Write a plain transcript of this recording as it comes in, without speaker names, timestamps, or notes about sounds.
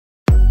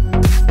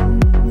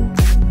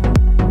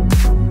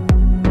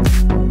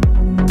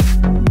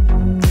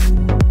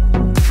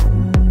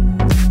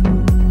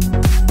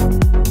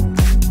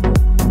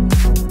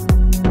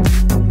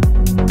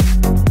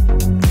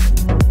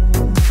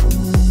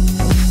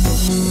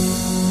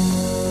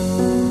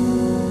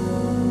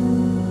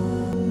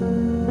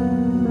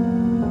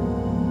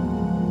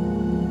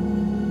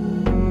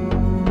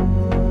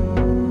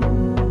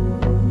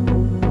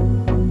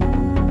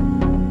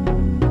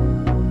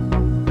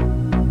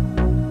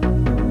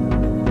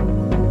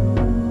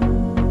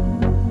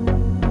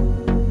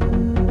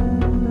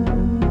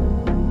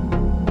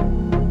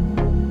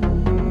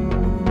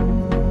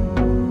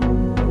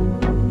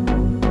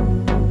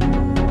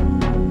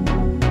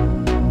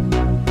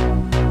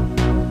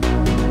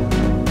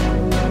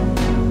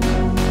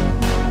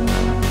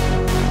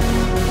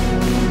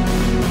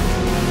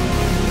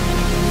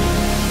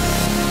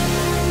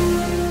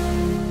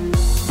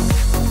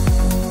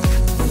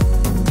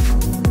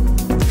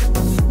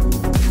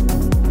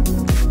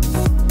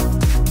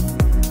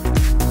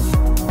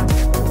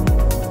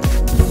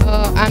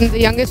I'm the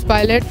youngest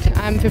pilot.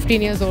 I'm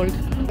 15 years old.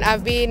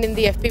 I've been in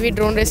the FPV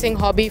drone racing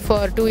hobby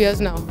for 2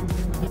 years now.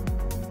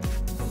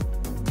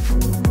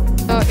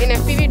 In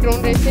FPV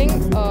drone racing,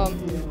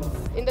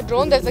 in the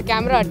drone there's a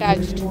camera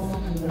attached.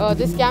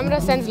 This camera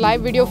sends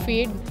live video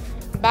feed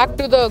back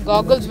to the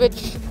goggles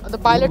which the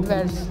pilot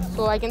wears,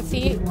 so I can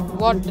see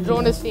what the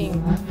drone is seeing.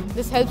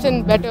 This helps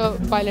in better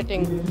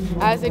piloting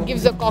as it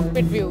gives a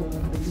cockpit view.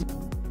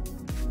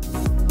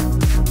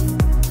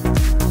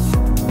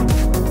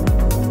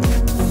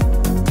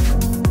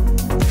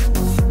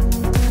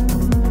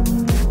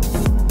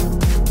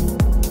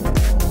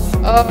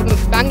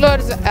 Bangalore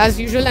is, as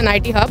usual, an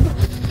IT hub.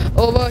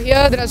 Over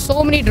here there are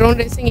so many drone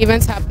racing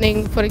events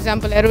happening. For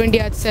example, Aero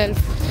India itself,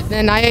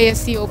 then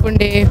IISc Open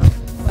Day,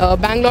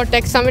 Bangalore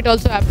Tech Summit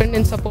also happened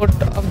in support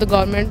of the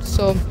government.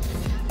 So,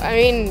 I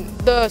mean,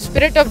 the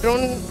spirit of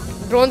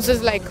drones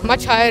is like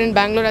much higher in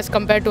Bangalore as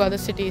compared to other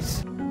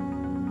cities.